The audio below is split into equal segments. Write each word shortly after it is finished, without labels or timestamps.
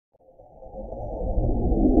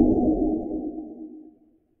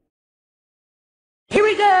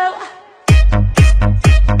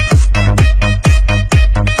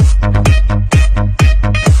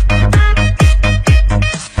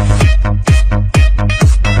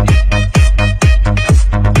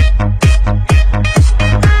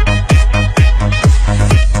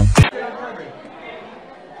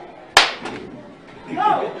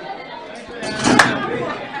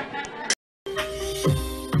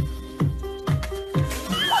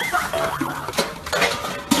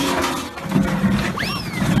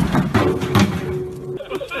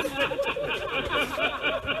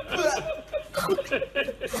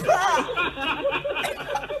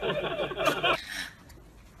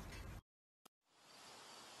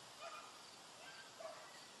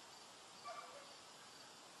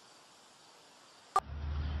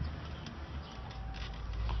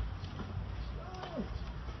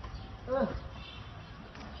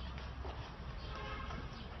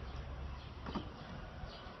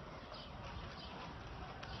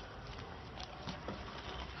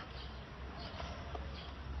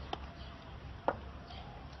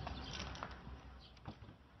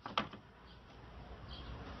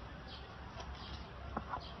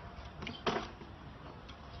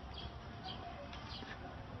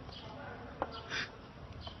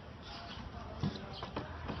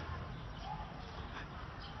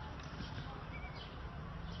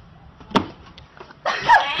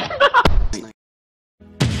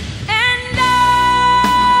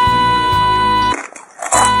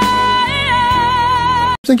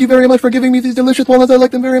Thank you very much for giving me these delicious walnuts. I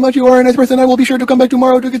like them very much. You are a nice person. I will be sure to come back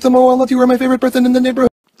tomorrow to get some more walnuts. You are my favorite person in the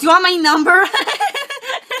neighborhood. Do you want my number?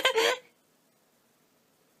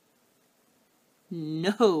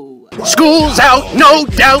 No. School's out, no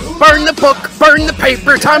doubt. Burn the book, burn the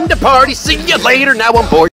paper. Time to party. See you later. Now I'm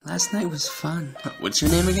bored. Last night was fun. What's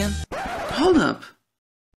your name again? Hold up.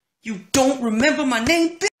 You don't remember my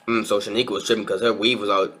name? So Shanika was tripping because her weave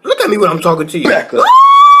was out. Look at me when I'm talking to you. Back up.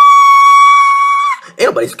 Ain't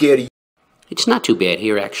nobody scared of you. It's not too bad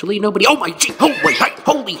here, actually. Nobody. Oh my gee! Oh wait! Hey,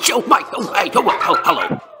 holy show! My oh hey! Oh,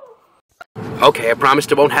 hello. Okay, I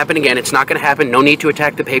promised it won't happen again. It's not gonna happen. No need to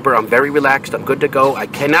attack the paper. I'm very relaxed. I'm good to go. I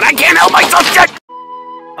can't help myself, shit!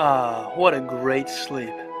 What a great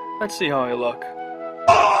sleep. Let's see how I look.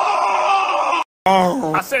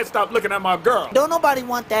 I said stop looking at my girl. Don't nobody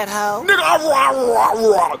want that hoe.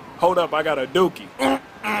 Nigga, hold up, I got a dookie.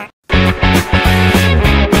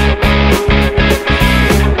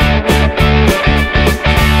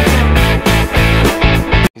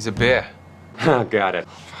 He's a bear. Got it.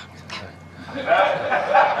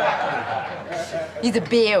 He's a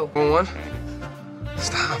bear. One.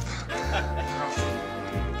 Stop.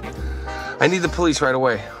 I need the police right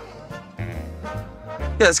away.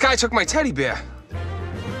 Yeah, this guy took my teddy bear.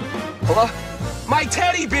 Hello? My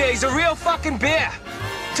teddy bear! He's a real fucking bear!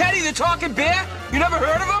 Teddy the talking bear? You never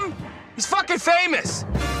heard of him? He's fucking famous!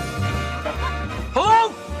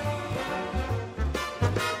 Hello?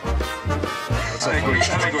 I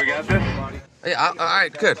think we got this. Yeah, all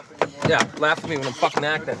right, good. Yeah, laugh at me when I'm fucking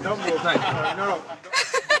acting. No.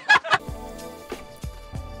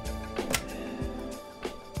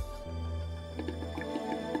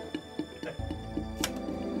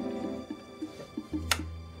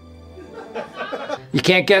 You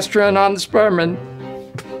can't gastron on the spermin.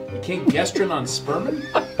 You can't gastron on spermin?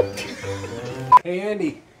 Hey,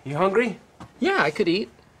 Andy, you hungry? Yeah, I could eat.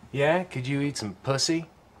 Yeah? Could you eat some pussy?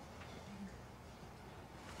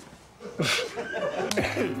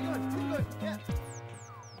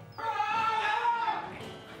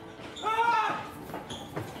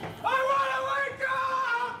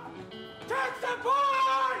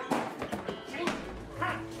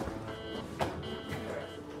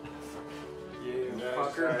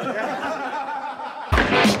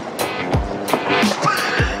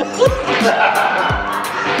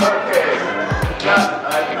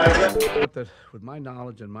 That with my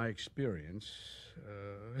knowledge and my experience,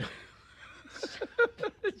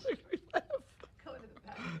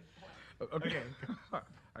 okay,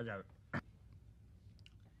 I got it.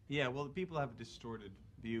 Yeah, well, the people have a distorted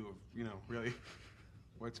view of, really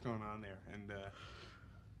what's going on there. And I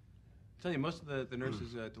tell you, most of the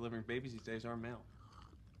nurses delivering babies these days are male.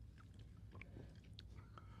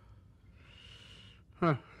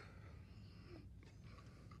 Huh.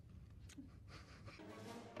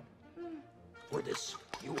 For this,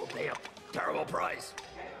 you will pay a terrible price.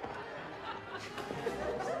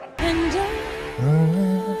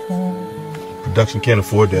 Production can't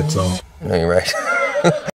afford that song. No, you're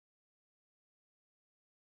right.